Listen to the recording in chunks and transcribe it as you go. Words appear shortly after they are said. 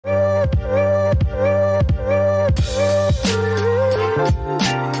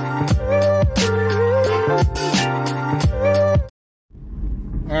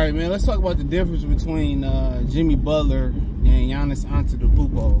let's talk about the difference between Jimmy Butler and Giannis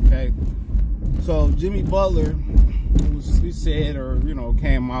Antetokounmpo, okay? So Jimmy Butler, he said, or, you know,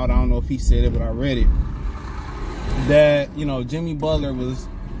 came out, I don't know if he said it, but I read it, that, you know, Jimmy Butler was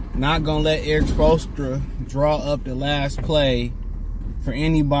not going to let Eric Spoelstra draw up the last play for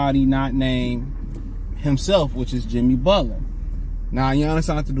anybody not named himself, which is Jimmy Butler. Now,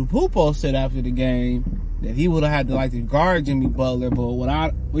 Giannis Antetokounmpo said after the game that he would have had to like to guard Jimmy Butler, but with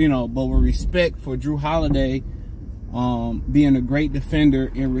respect for Drew Holiday being a great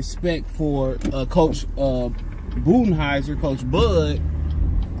defender, and respect for Coach Budenholzer, Coach Bud,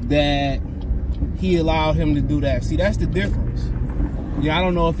 that he allowed him to do that. See, that's the difference. Yeah, I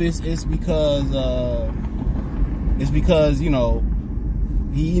don't know if it's because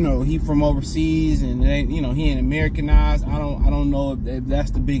he from overseas and he ain't Americanized. I don't know if that's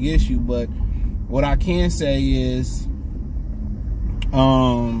the big issue, but what I can say is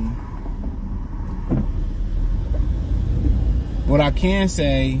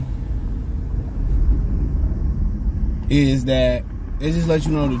that it just lets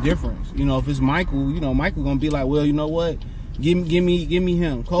you know the difference. You know, if it's Michael, Michael gonna be like, well, you know what? Give me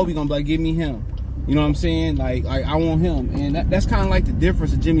him. Kobe gonna be like, give me him. You know what I'm saying? Like I want him. And that's kind of like the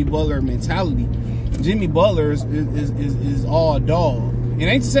difference of Jimmy Butler mentality. Jimmy Butler is all dog. And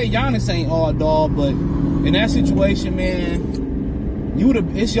ain't to say Giannis ain't all dog, but in that situation, man,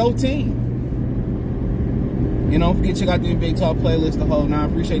 it's your team. You know, don't forget, check out the NBA Talk playlist, the whole nine.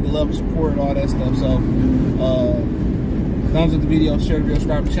 Appreciate the love and support, all that stuff. So, thumbs up the video, share the video,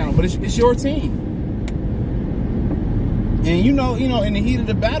 subscribe to the channel. But it's your team. And you know, in the heat of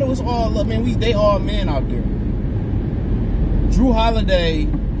the battle, it's all love, man. They all men out there. Drew Holiday,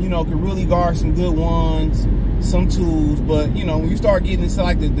 can really guard some good ones, some twos, but when you start getting into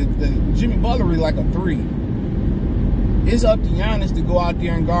like the Jimmy Butler really like a 3. It's up to Giannis to go out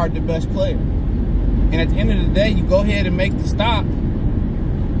there and guard the best player. And at the end of the day, you go ahead and make the stop.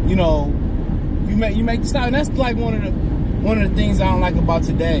 You make the stop, and that's like one of the things I don't like about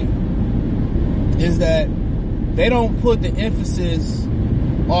today is that they don't put the emphasis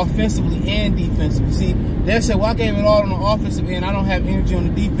offensively and defensively. See, they say, well, I gave it all on the offensive end. I don't have energy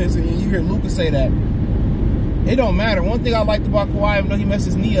on the defensive end. You hear Luka say that. It don't matter. One thing I liked about Kawhi, even though he messed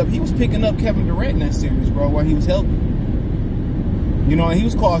his knee up, he was picking up Kevin Durant in that series, bro, while he was healthy. And he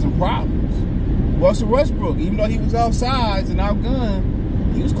was causing problems. Russell Westbrook, even though he was outside and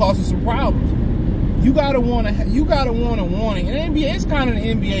outgunned, he was causing some problems. You gotta want to want it. And NBA, it's kind of the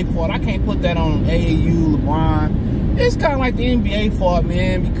NBA fault. I can't put that on AAU, LeBron. It's kind of like the NBA fault,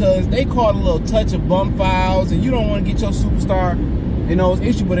 man, because they caught a little touch of bum fouls, and you don't want to get your superstar in those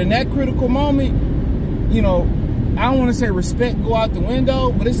issues. But in that critical moment, I don't want to say respect go out the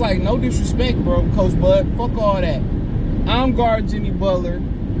window, but it's like no disrespect, bro, Coach Bud. Fuck all that. I'm guarding Jimmy Butler,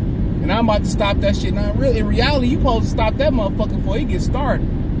 and I'm about to stop that shit. Now, in reality, you supposed to stop that motherfucker before he gets started.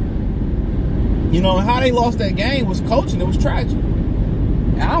 And how they lost that game was coaching. It was tragic.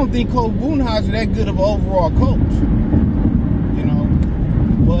 And I don't think Coach Budenholzer that good of an overall coach.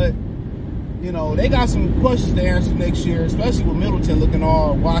 But, they got some questions to answer next year, especially with Middleton looking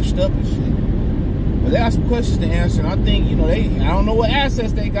all washed up and shit. But they got some questions to answer, and I think, I don't know what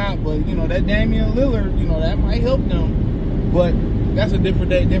assets they got, but, that Damian Lillard, that might help them. But that's a different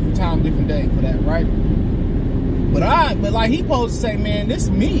day, different time, different day for that, right? But like he supposed to say, man, this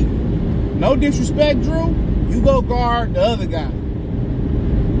is me. No disrespect, Drew. You go guard the other guy.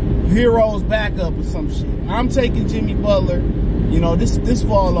 Hero's backup or some shit. I'm taking Jimmy Butler. This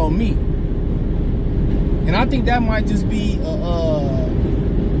fall on me. And I think that might just be,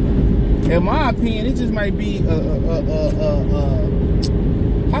 in my opinion, it just might be I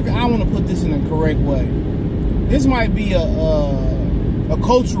want to put this in a correct way. This might be a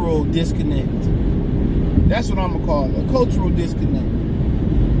cultural disconnect. That's what I'm gonna call it, a cultural disconnect.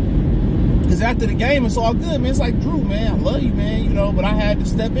 Because after the game, it's all good, man. It's like, Drew, man, I love you, man, but I had to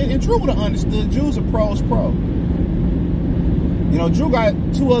step in. And Drew would have understood. Drew's a pro's pro. Drew got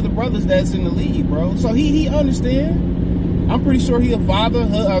 2 other brothers that's in the league, bro. So he understand. I'm pretty sure he a father.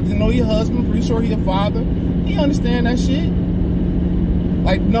 He a husband. Pretty sure he a father. He understand that shit.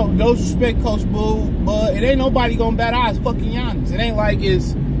 Like, no disrespect, Coach Bud, it ain't nobody gonna bat eyes fucking Giannis. It ain't like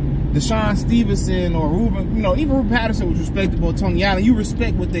it's Deshaun Stevenson or Ruben, even Ruben Patterson was respectable. Tony Allen, you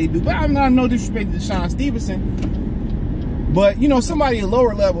respect what they do. But I'm not no disrespect to Deshaun Stevenson. But, somebody at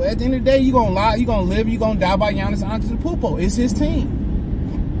lower level, at the end of the day, you gonna lie, you gonna live, you gonna die by Giannis Antetokounmpo. It's his team.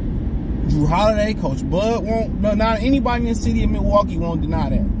 Drew Holiday, Coach Bud not anybody in the city of Milwaukee won't deny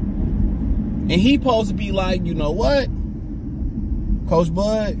that. And he supposed to be like, you know what? Coach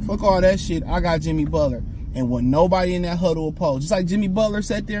Bud, fuck all that shit. I got Jimmy Butler. and when nobody in that huddle opposed. Just like Jimmy Butler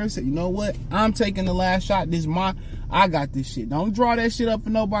sat there and said, you know what? I'm taking the last shot. I got this shit. Don't draw that shit up for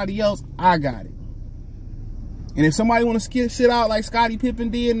nobody else. I got it. And if somebody want to sit out like Scottie Pippen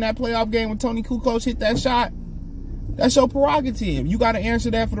did in that playoff game when Tony Kukoc hit that shot, that's your prerogative. You got to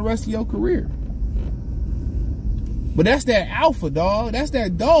answer that for the rest of your career. But that's that alpha, dog. That's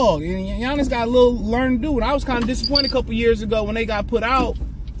that dog. And Giannis got a little learn to do. And I was kind of disappointed a couple years ago when they got put out.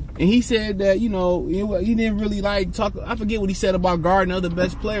 And he said that, you know, he didn't really like talk. I forget what he said about guarding other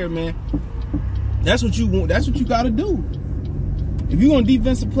best player, man. That's what you want. That's what you got to do. If you're going to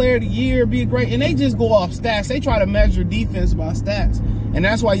defensive player of the year, be great. And they just go off stats. They try to measure defense by stats. And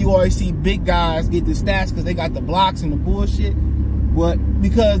that's why you always see big guys get the stats because they got the blocks and the bullshit. But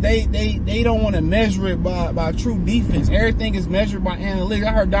because they don't want to measure it by true defense. Everything is measured by analytics.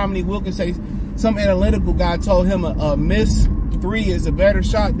 I heard Dominique Wilkins say some analytical guy told him a missed 3 is a better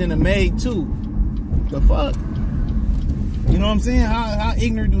shot than a made 2. The fuck? You know what I'm saying? How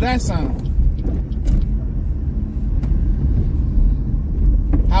ignorant do that sound?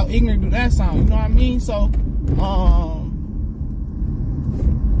 How ignorant do that sound? You know what I mean? So,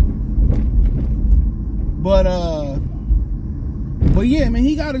 but yeah, man,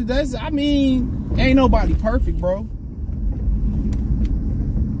 he got it. I mean, ain't nobody perfect, bro.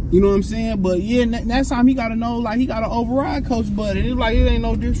 You know what I'm saying? But yeah, next time he got to know, like, he got to override Coach Bud. And it's like, it ain't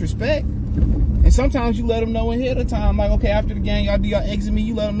no disrespect. And sometimes you let him know ahead of time, like, okay, after the game, y'all exit me.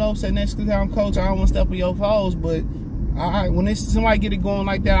 You let him know, say, next time, Coach, I don't want to step on your toes, but when somebody get it going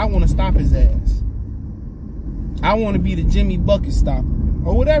like that, I want to stop his ass. I want to be the Jimmy Bucket stopper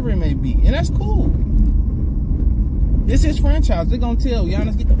or whatever it may be. And that's cool. This is franchise. They're going to tell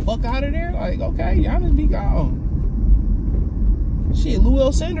Giannis, get the fuck out of there. Like, okay, Giannis be gone. Shit, Lou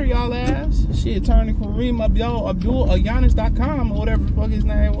Alcindor, y'all ass. Shit, turn to Kareem Abdul Giannis.com or whatever the fuck his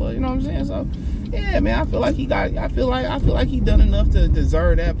name was. You know what I'm saying? So, yeah, man, I feel like he done enough to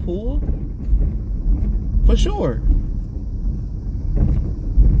deserve that pull. For sure.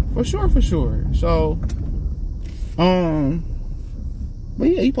 For sure. So, but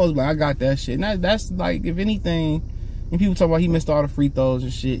yeah, he supposed to be like, I got that shit. And that's like, if anything, and people talk about he missed all the free throws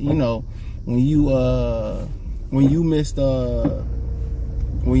and shit, you know, when you miss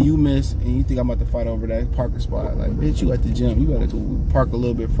and you think I'm about to fight over that parking spot, like, bitch, you at the gym, you gotta park a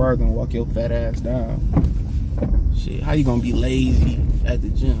little bit further and walk your fat ass down. Shit, how you gonna be lazy at the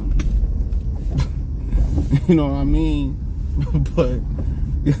gym? You know what I mean? But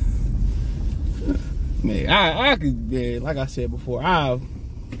man, I could, man, like I said before, I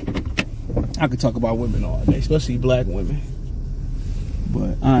could talk about women all day, especially black women.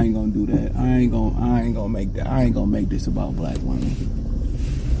 But I ain't gonna do that. I ain't gonna make this about black women.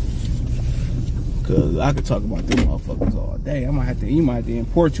 Cause I could talk about them motherfuckers all day. You might have to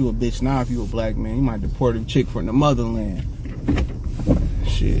import you a bitch now if you a black man. You might deport a chick from the motherland.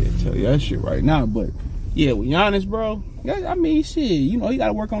 Shit, tell you that shit right now. But yeah, with Giannis, bro, I mean, shit, you know, he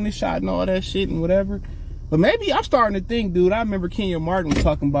gotta work on this shot and all that shit and whatever. But maybe I'm starting to think, dude, I remember Kenya Martin was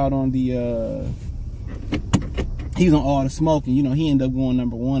talking about on the he was on All the Smoke, and you know, he ended up going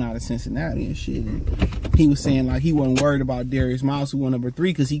 #1 out of Cincinnati and shit. And he was saying like he wasn't worried about Darius Miles, who went #3,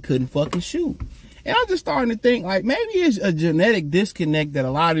 because he couldn't fucking shoot. And I'm just starting to think, like, maybe it's a genetic disconnect that a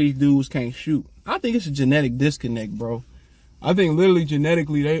lot of these dudes can't shoot. I think it's a genetic disconnect, bro. I think literally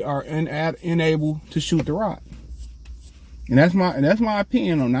genetically they are unable to shoot the rock. And that's my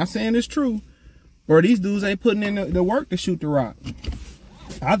opinion. I'm not saying it's true. Or these dudes ain't putting in the work to shoot the rock.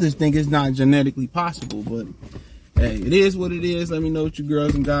 I just think it's not genetically possible, but hey, it is what it is. Let me know what you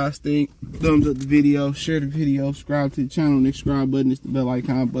girls and guys think. Thumbs up the video, share the video, subscribe to the channel. Next subscribe button is the bell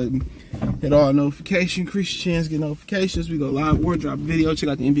icon button. Hit all notifications, increase your chance to get notifications. We go live or drop a video. Check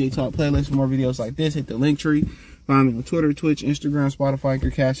out the NBA Talk playlist for more videos like this. Hit the link tree. Find me on Twitter, Twitch, Instagram, Spotify,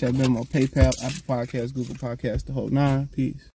 your Cash App, Venmo, PayPal, Apple Podcasts, Google Podcasts, the whole 9. Peace.